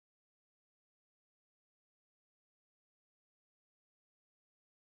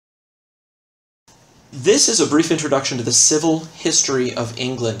This is a brief introduction to the civil history of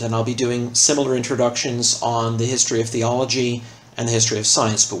England, and I'll be doing similar introductions on the history of theology and the history of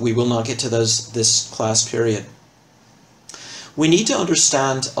science, but we will not get to those this class period. We need to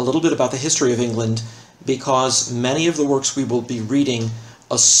understand a little bit about the history of England because many of the works we will be reading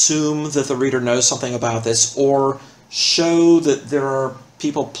assume that the reader knows something about this or show that there are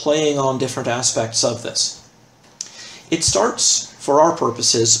people playing on different aspects of this. It starts, for our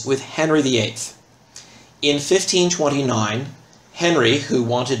purposes, with Henry VIII. In 1529, Henry, who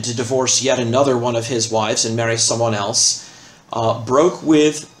wanted to divorce yet another one of his wives and marry someone else, broke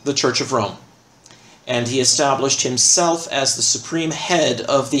with the Church of Rome, and he established himself as the supreme head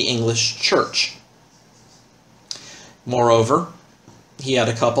of the English Church. Moreover, he had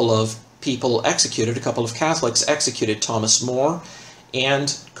a couple of people executed, a couple of Catholics executed, Thomas More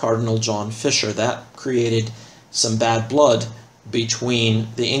and Cardinal John Fisher. That created some bad blood between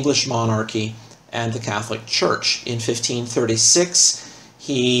the English monarchy and the Catholic Church. In 1536,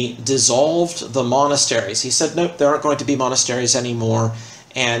 he dissolved the monasteries. He said, nope, there aren't going to be monasteries anymore,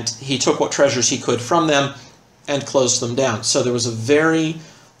 and he took what treasures he could from them and closed them down. So there was a very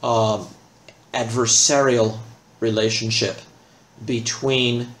adversarial relationship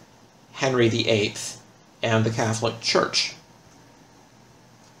between Henry VIII and the Catholic Church.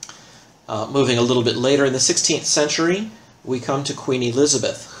 Moving a little bit later, in the 16th century, we come to Queen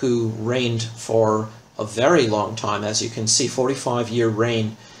Elizabeth, who reigned for a very long time, as you can see, 45-year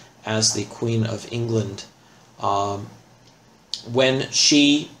reign as the Queen of England. When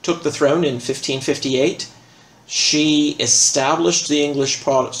she took the throne in 1558, she established the English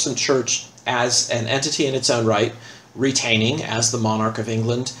Protestant Church as an entity in its own right, retaining, as the monarch of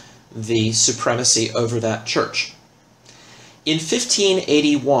England, the supremacy over that church. In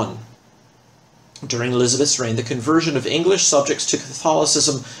 1581, during Elizabeth's reign, the conversion of English subjects to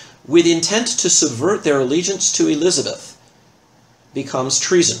Catholicism with intent to subvert their allegiance to Elizabeth becomes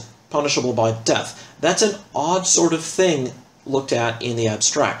treason, punishable by death. That's an odd sort of thing looked at in the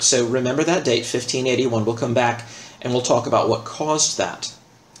abstract. So remember that date, 1581. We'll come back and we'll talk about what caused that.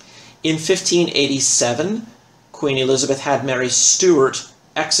 In 1587, Queen Elizabeth had Mary Stuart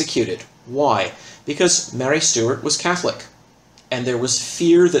executed. Why? Because Mary Stuart was Catholic, and there was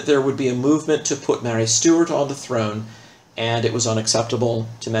fear that there would be a movement to put Mary Stuart on the throne, and it was unacceptable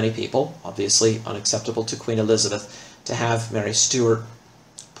to many people, obviously unacceptable to Queen Elizabeth, to have Mary Stuart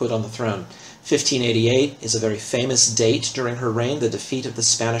put on the throne. 1588 is a very famous date during her reign, the defeat of the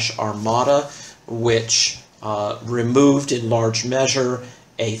Spanish Armada, which removed in large measure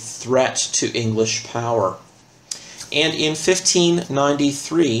a threat to English power. And in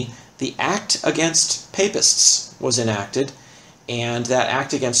 1593, the Act Against Papists was enacted, and that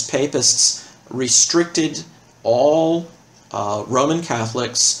Act Against Papists restricted all Roman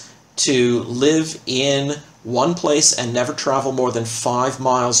Catholics to live in one place and never travel more than 5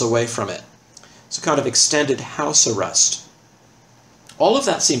 miles away from it. It's a kind of extended house arrest. All of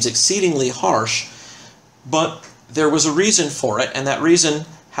that seems exceedingly harsh, but there was a reason for it, and that reason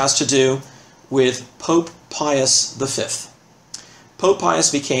has to do with Pope Pius V. Pope Pius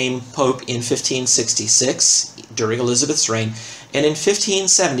became Pope in 1566, during Elizabeth's reign, and in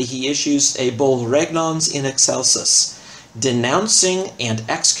 1570 he issues a bull Regnans in Excelsis, denouncing and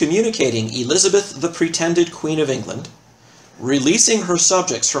excommunicating Elizabeth, the pretended Queen of England, releasing her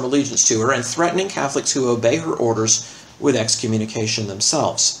subjects from allegiance to her, and threatening Catholics who obey her orders with excommunication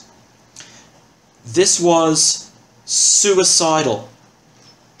themselves. This was suicidal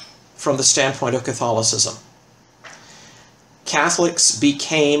from the standpoint of Catholicism. Catholics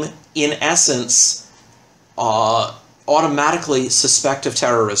became, in essence, automatically suspect of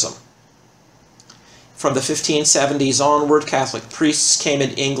terrorism. From the 1570s onward, Catholic priests came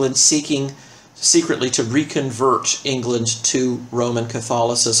in England seeking secretly to reconvert England to Roman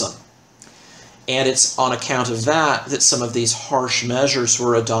Catholicism. And it's on account of that that some of these harsh measures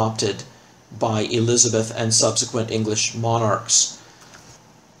were adopted by Elizabeth and subsequent English monarchs.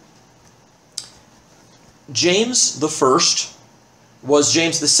 James I was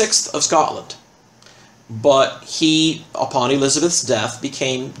James VI of Scotland, but he, upon Elizabeth's death,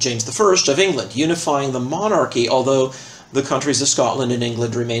 became James I of England, unifying the monarchy, although the countries of Scotland and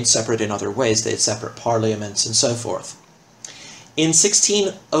England remained separate in other ways. They had separate parliaments and so forth. In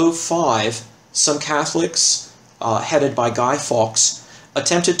 1605, some Catholics, headed by Guy Fawkes,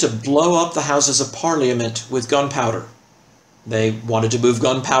 attempted to blow up the Houses of Parliament with gunpowder. They wanted to move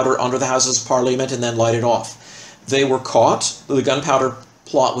gunpowder under the Houses of Parliament and then light it off. They were caught. The gunpowder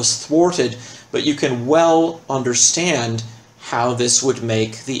plot was thwarted, but you can well understand how this would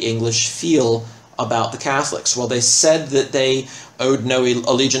make the English feel about the Catholics? Well, they said that they owed no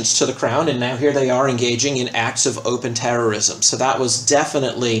allegiance to the crown, and now here they are engaging in acts of open terrorism. So that was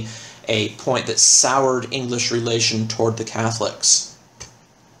definitely a point that soured English relation toward the Catholics.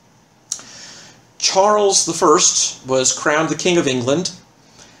 Charles I was crowned the King of England,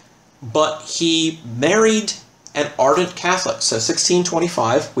 but he married an ardent Catholic. So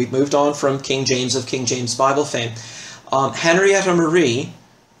 1625, we've moved on from King James of King James Bible fame. Henrietta Marie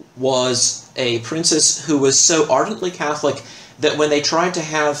was a princess who was so ardently Catholic that when they tried to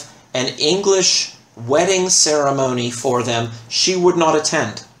have an English wedding ceremony for them, she would not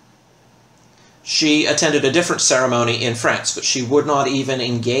attend. She attended a different ceremony in France, but she would not even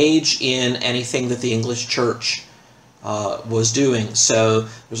engage in anything that the English Church was doing. So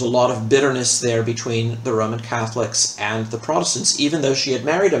there's a lot of bitterness there between the Roman Catholics and the Protestants, even though she had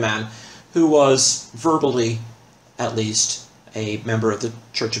married a man who was verbally, at least, a member of the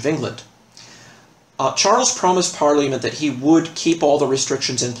Church of England. Charles promised Parliament that he would keep all the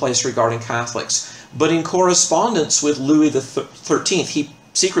restrictions in place regarding Catholics, but in correspondence with Louis XIII, he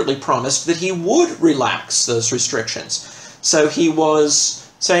secretly promised that he would relax those restrictions. So he was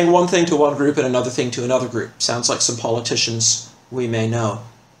saying one thing to one group and another thing to another group. Sounds like some politicians we may know.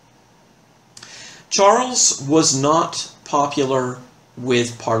 Charles was not popular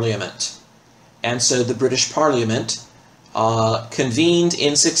with Parliament, and so the British Parliament convened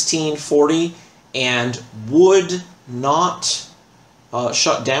in 1640 and would not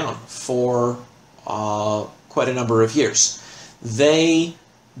shut down for quite a number of years. They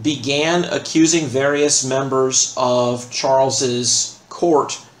began accusing various members of Charles's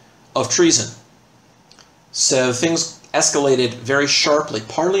court of treason. So things escalated very sharply.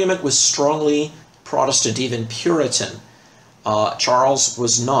 Parliament was strongly Protestant, even Puritan. Charles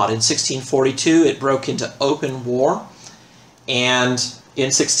was not. In 1642, it broke into open war, and in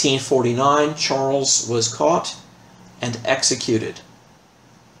 1649, Charles was caught and executed.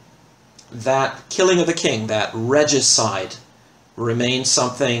 That killing of the king, that regicide, remains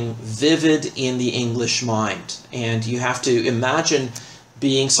something vivid in the English mind. And you have to imagine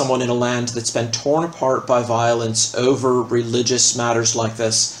being someone in a land that's been torn apart by violence over religious matters like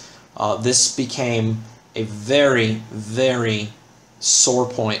this. This became a very, very sore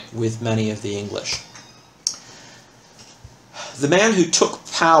point with many of the English. The man who took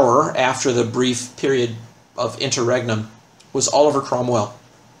power after the brief period of interregnum was Oliver Cromwell.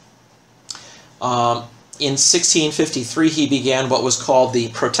 In 1653, he began what was called the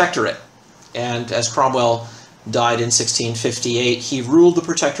Protectorate, and as Cromwell died in 1658, he ruled the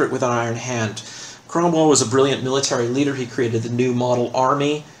Protectorate with an iron hand. Cromwell was a brilliant military leader. He created the new model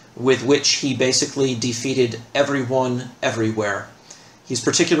army, with which he basically defeated everyone, everywhere. He's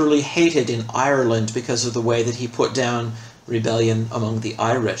particularly hated in Ireland because of the way that he put down rebellion among the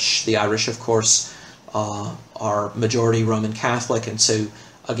Irish. The Irish, of course, are majority Roman Catholic, and so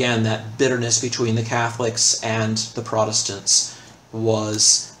again, that bitterness between the Catholics and the Protestants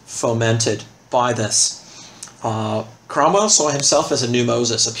was fomented by this. Cromwell saw himself as a new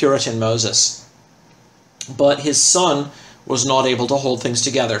Moses, a Puritan Moses, but his son was not able to hold things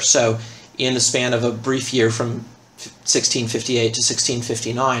together. So in the span of a brief year from 1658 to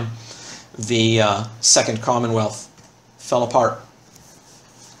 1659, the Second Commonwealth fell apart.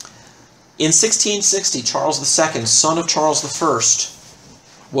 In 1660, Charles II, son of Charles I,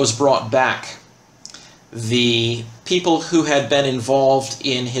 was brought back. The people who had been involved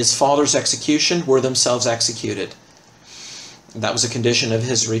in his father's execution were themselves executed. That was a condition of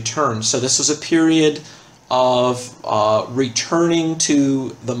his return. So this was a period of returning to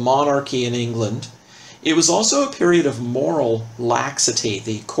the monarchy in England. It was also a period of moral laxity.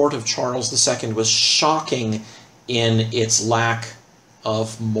 The court of Charles II was shocking in its lack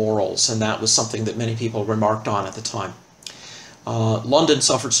of morals, and that was something that many people remarked on at the time. London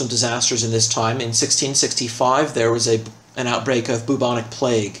suffered some disasters in this time. In 1665, there was an outbreak of bubonic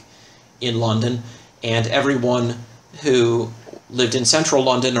plague in London, and everyone who lived in central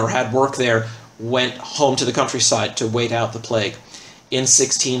London or had work there went home to the countryside to wait out the plague. In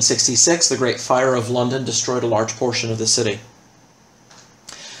 1666, the Great Fire of London destroyed a large portion of the city.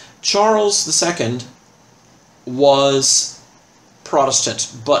 Charles II was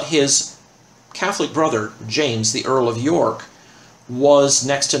Protestant, but his Catholic brother, James, the Earl of York, was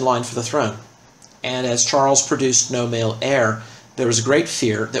next in line for the throne. And as Charles produced no male heir, there was a great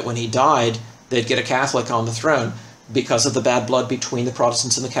fear that when he died, they'd get a Catholic on the throne. Because of the bad blood between the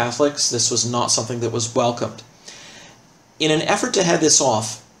Protestants and the Catholics, this was not something that was welcomed. In an effort to head this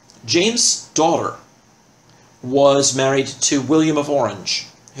off, James' daughter was married to William of Orange,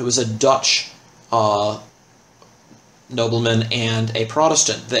 who was a Dutch nobleman and a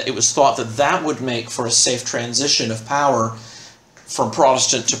Protestant. That it was thought that that would make for a safe transition of power from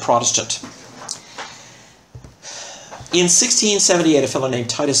Protestant to Protestant. In 1678, a fellow named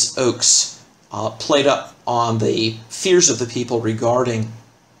Titus Oakes played up on the fears of the people regarding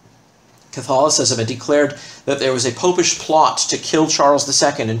Catholicism and declared that there was a popish plot to kill Charles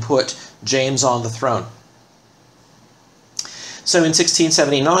II and put James on the throne. So in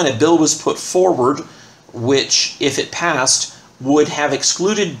 1679, a bill was put forward which, if it passed, would have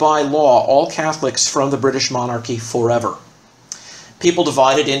excluded by law all Catholics from the British monarchy forever. People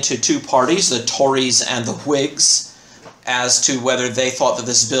divided into two parties, the Tories and the Whigs, as to whether they thought that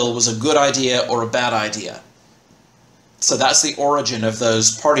this bill was a good idea or a bad idea. So that's the origin of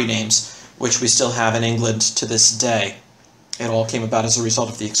those party names, which we still have in England to this day. It all came about as a result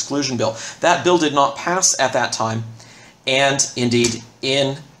of the Exclusion Bill. That bill did not pass at that time, and indeed in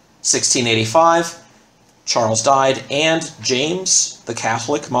 1685, Charles died, and James, the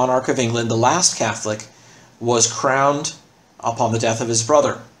Catholic monarch of England, the last Catholic, was crowned upon the death of his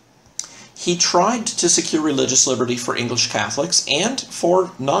brother. He tried to secure religious liberty for English Catholics and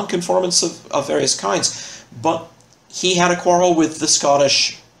for nonconformists of various kinds, but he had a quarrel with the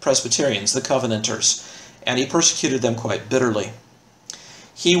Scottish Presbyterians, the Covenanters, and he persecuted them quite bitterly.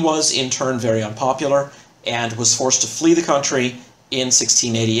 He was in turn very unpopular and was forced to flee the country in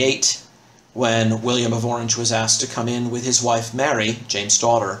 1688 when William of Orange was asked to come in with his wife Mary, James'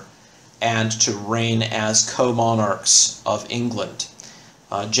 daughter, and to reign as co-monarchs of England.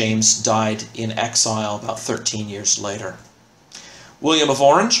 James died in exile about 13 years later. William of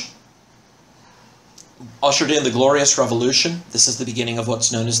Orange ushered in the Glorious Revolution. This is the beginning of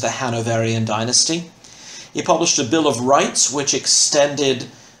what's known as the Hanoverian dynasty. He published a Bill of Rights which extended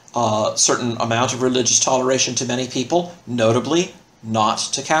a certain amount of religious toleration to many people, notably not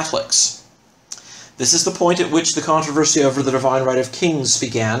to Catholics. This is the point at which the controversy over the divine right of kings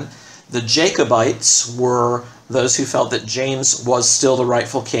began. The Jacobites were those who felt that James was still the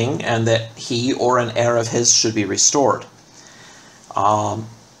rightful king and that he or an heir of his should be restored.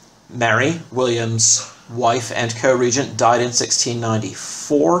 Mary, William's wife and co-regent, died in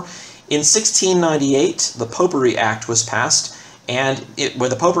 1694. In 1698, the Popery Act was passed, and when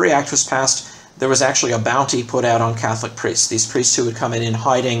the Popery Act was passed, there was actually a bounty put out on Catholic priests. These priests who would come in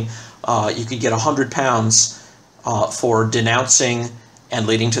hiding, you could get £100 for denouncing and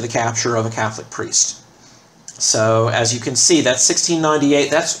leading to the capture of a Catholic priest. So, as you can see, that's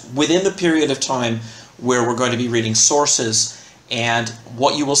 1698. That's within the period of time where we're going to be reading sources, and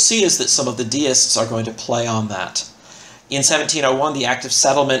what you will see is that some of the Deists are going to play on that. In 1701, the Act of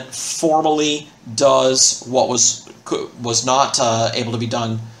Settlement formally does what was not able to be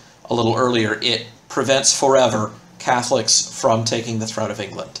done a little earlier. It prevents forever Catholics from taking the throne of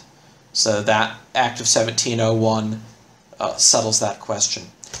England. So that Act of 1701 settles that question.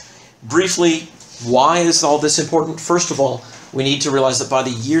 Briefly, why is all this important? First of all, we need to realize that by the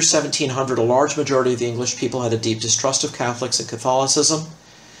year 1700, a large majority of the English people had a deep distrust of Catholics and Catholicism.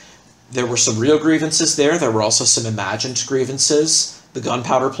 There were some real grievances there. There were also some imagined grievances. The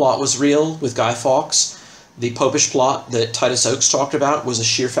gunpowder plot was real with Guy Fawkes. The popish plot that Titus Oakes talked about was a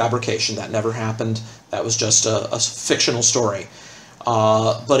sheer fabrication. That never happened. That was just a fictional story.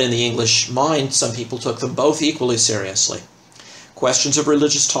 But in the English mind, some people took them both equally seriously. Questions of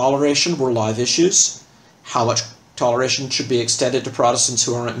religious toleration were live issues. How much toleration should be extended to Protestants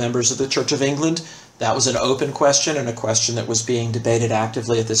who aren't members of the Church of England? That was an open question and a question that was being debated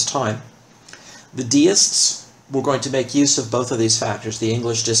actively at this time. The Deists were going to make use of both of these factors, the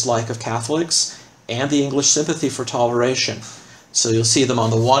English dislike of Catholics and the English sympathy for toleration. So you'll see them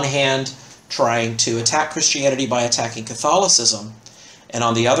on the one hand trying to attack Christianity by attacking Catholicism, and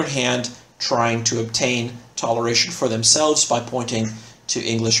on the other hand trying to obtain toleration for themselves by pointing to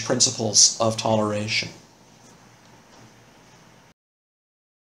English principles of toleration.